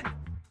Phaethon!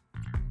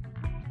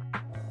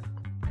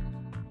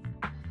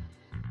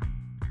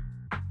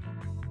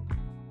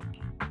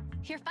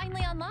 You're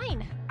finally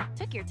online.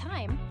 Took your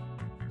time.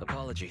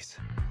 Apologies.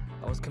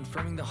 I was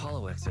confirming the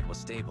hollow exit was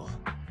stable.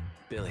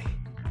 Billy,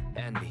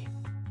 Anby,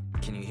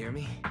 can you hear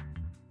me?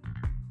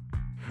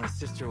 My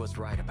sister was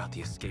right about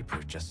the escape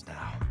route just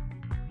now.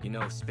 You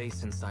know,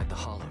 space inside the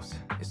hollows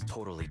is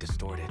totally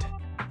distorted.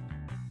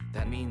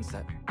 That means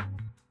that...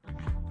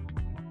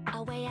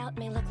 A way out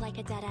may look like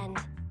a dead end,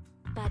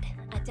 but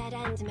a dead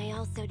end may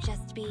also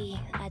just be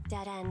a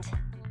dead end.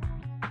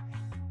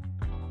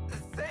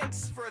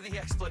 Thanks for the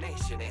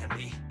explanation,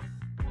 Anby.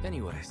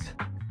 Anyways,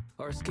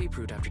 our escape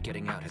route after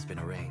getting out has been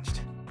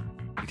arranged.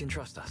 You can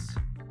trust us.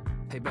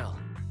 Hey, Belle,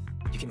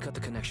 you can cut the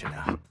connection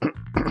now.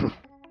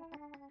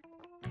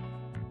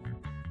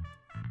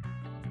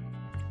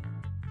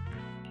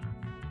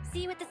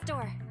 See you at the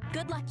store.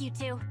 Good luck, you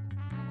two.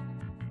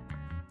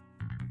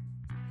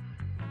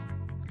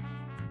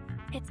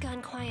 It's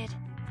gone quiet.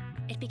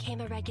 It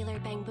became a regular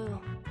bang boo.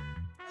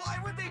 Why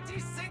would they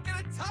desync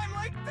at a time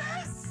like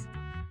this?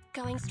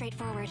 Going straight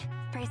forward.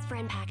 Brace for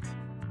impact.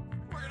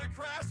 We're gonna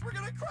crash! We're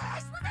gonna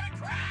crash! We're gonna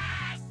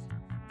crash!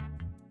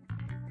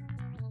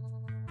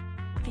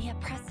 The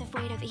oppressive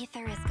weight of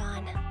ether is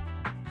gone.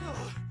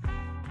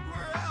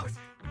 We're out!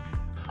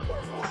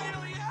 We're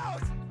finally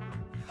out!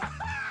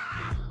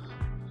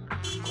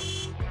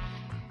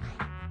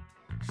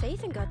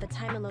 Phaethon got the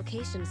time and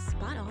location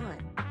spot on.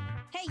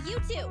 Hey, you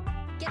two!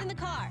 Get in the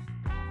car!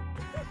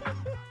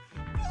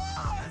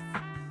 Boss!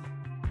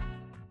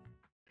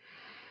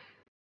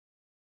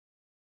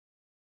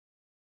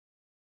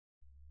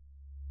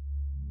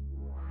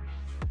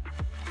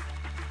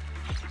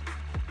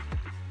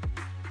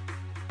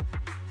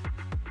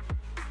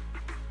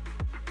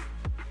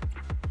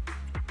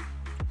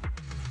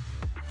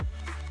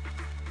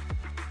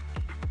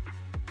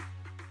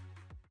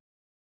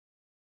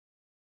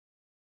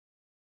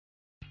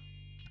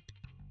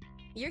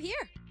 You're here!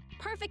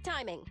 Perfect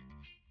timing!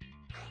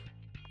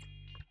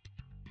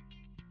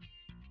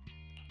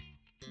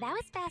 That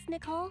was fast,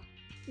 Nicole.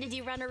 Did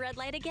you run a red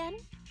light again?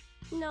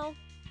 No,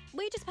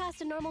 we just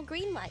passed a normal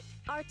green light,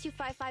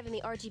 R255 in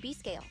the RGB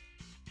scale.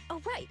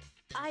 Oh right,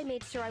 I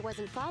made sure I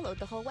wasn't followed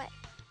the whole way.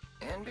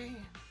 Anby,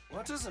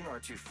 what does an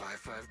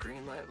R255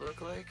 green light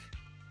look like?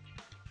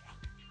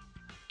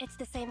 It's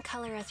the same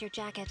color as your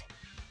jacket.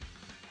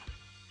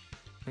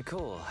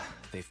 Nicole,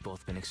 they've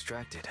both been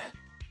extracted.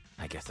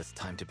 I guess it's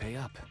time to pay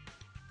up.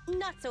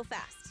 Not so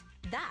fast.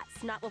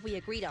 That's not what we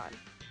agreed on.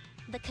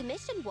 The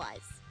commission was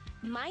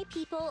my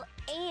people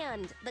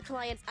and the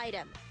client's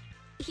item.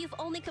 You've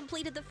only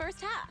completed the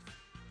first half.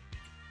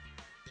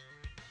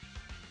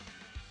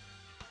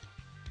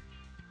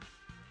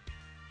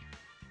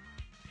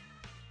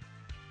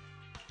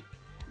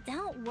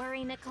 Don't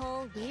worry,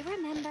 Nicole. We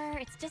remember.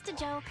 It's just a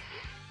joke.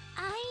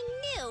 I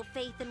knew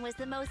Phaethon was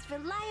the most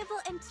reliable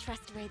and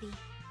trustworthy.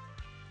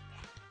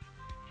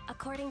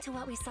 According to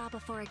what we saw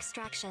before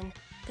extraction,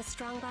 the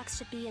strongbox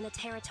should be in the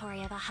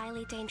territory of a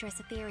highly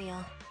dangerous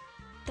ethereal.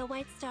 The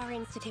White Star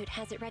Institute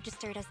has it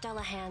registered as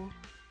Dullahan,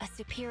 a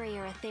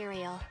superior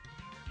ethereal.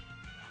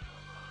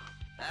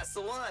 That's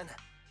the one.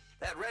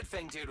 That Red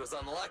Fang dude was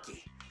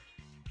unlucky.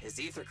 His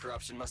ether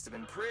corruption must have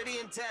been pretty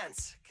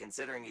intense,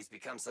 considering he's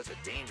become such a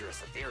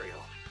dangerous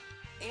ethereal.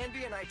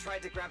 Anby and I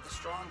tried to grab the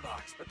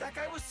strongbox, but that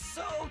guy was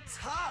so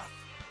tough!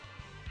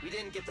 We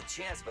didn't get the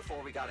chance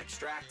before we got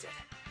extracted.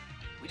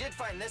 We did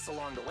find this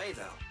along the way,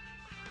 though.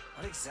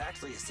 What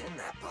exactly is in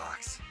that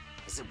box?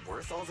 Is it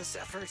worth all this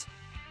effort?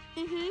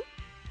 Mm-hmm.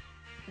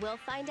 We'll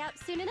find out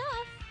soon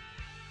enough.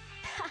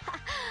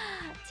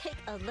 Take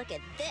a look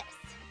at this.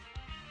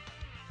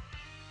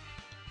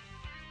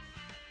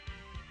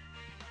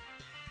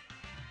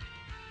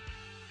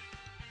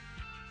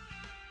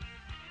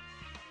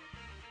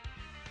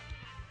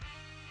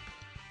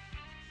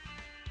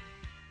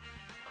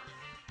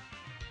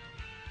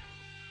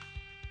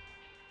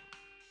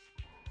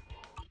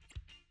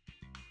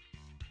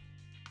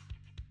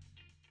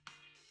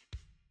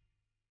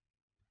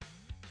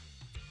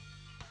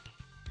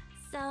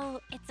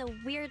 So, it's a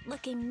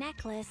weird-looking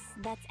necklace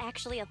that's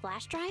actually a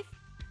flash drive?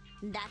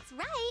 That's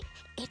right.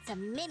 It's a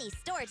mini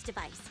storage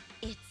device.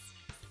 It's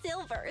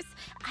Silver's.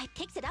 I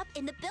picked it up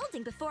in the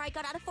building before I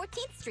got out of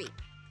 14th Street.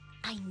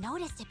 I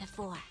noticed it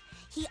before.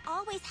 He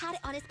always had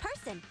it on his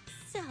person,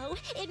 so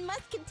it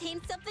must contain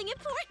something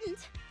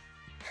important.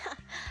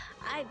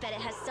 I bet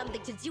it has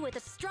something to do with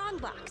the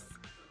strongbox.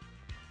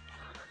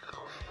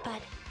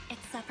 But it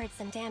suffered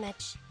some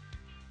damage.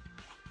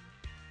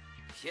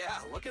 Yeah,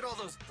 look at all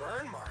those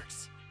burn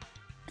marks.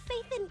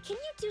 Phaethon, can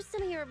you do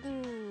some of your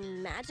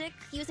magic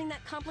using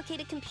that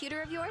complicated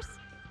computer of yours?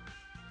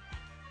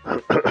 The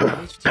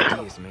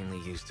HDD is mainly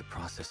used to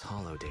process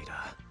holo data.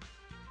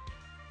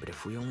 But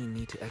if we only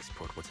need to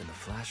export what's in the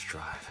flash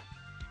drive...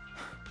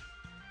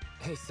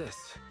 Hey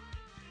sis,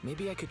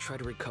 maybe I could try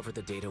to recover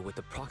the data with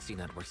the proxy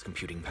network's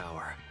computing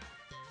power.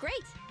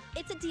 Great!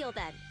 It's a deal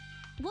then.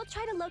 We'll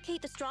try to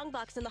locate the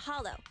strongbox in the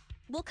holo.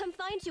 We'll come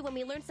find you when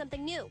we learn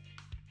something new.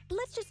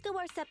 Let's just go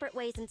our separate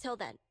ways until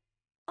then.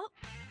 Oh,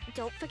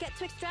 don't forget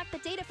to extract the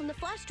data from the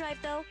flash drive,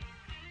 though.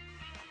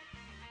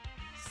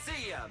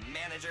 See ya,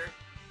 manager.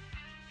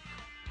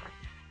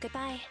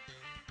 Goodbye.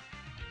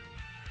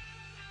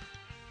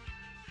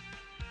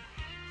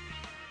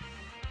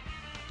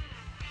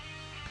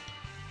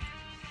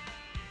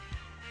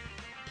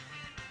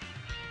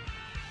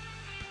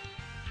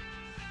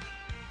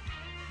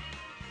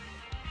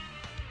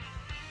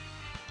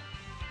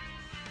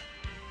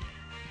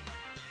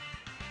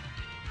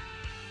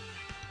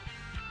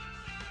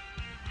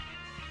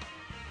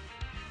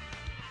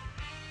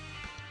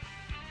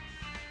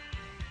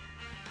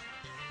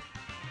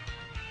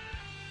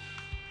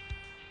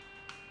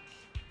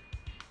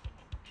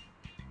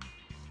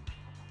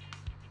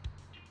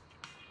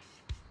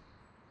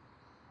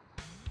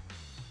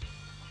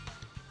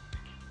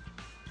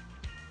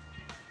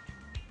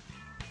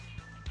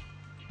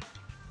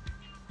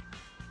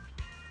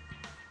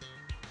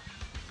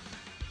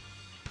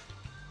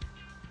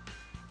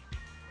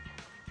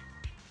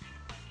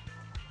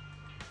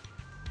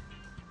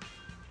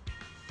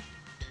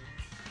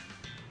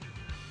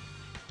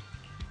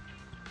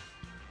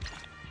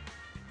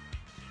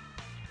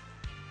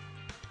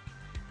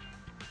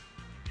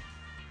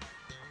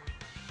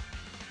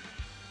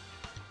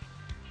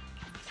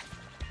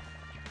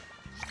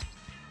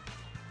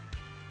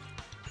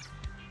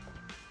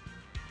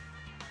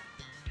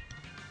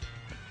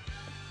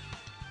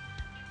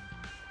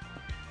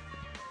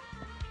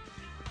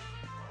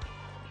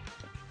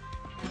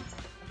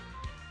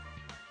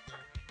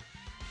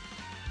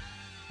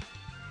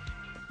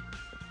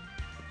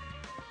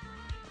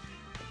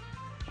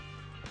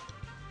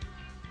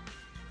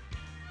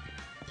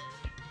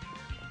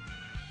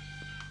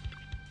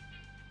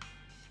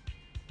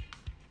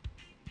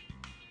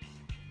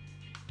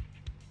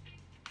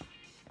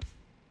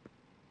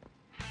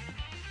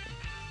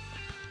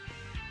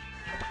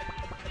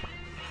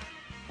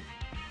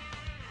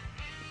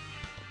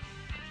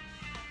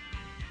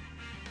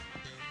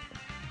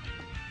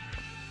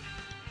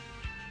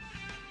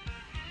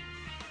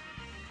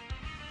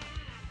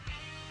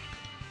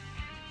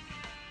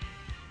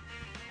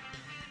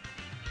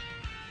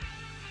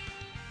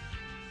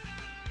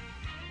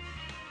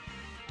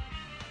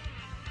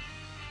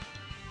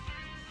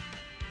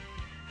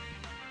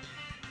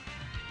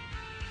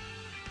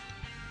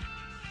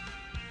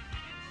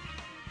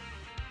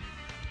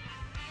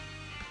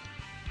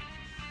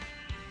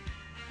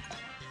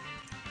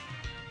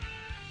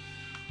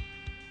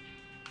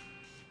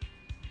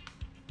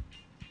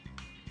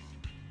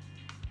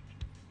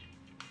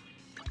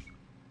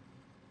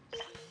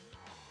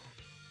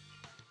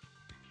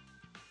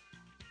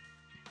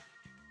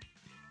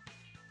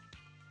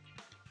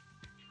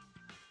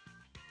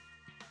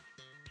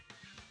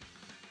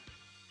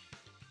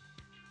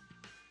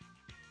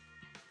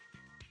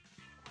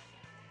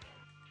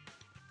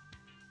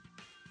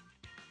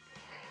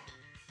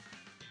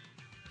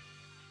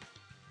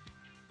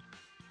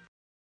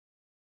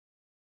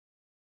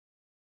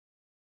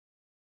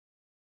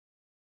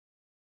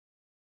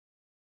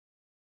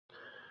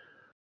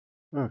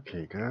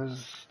 Okay,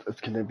 guys, that's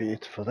gonna be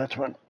it for that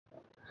one.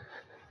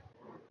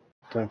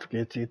 Don't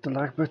forget to hit the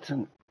like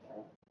button.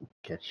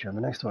 Catch you on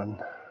the next one.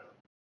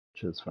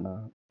 Cheers for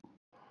now.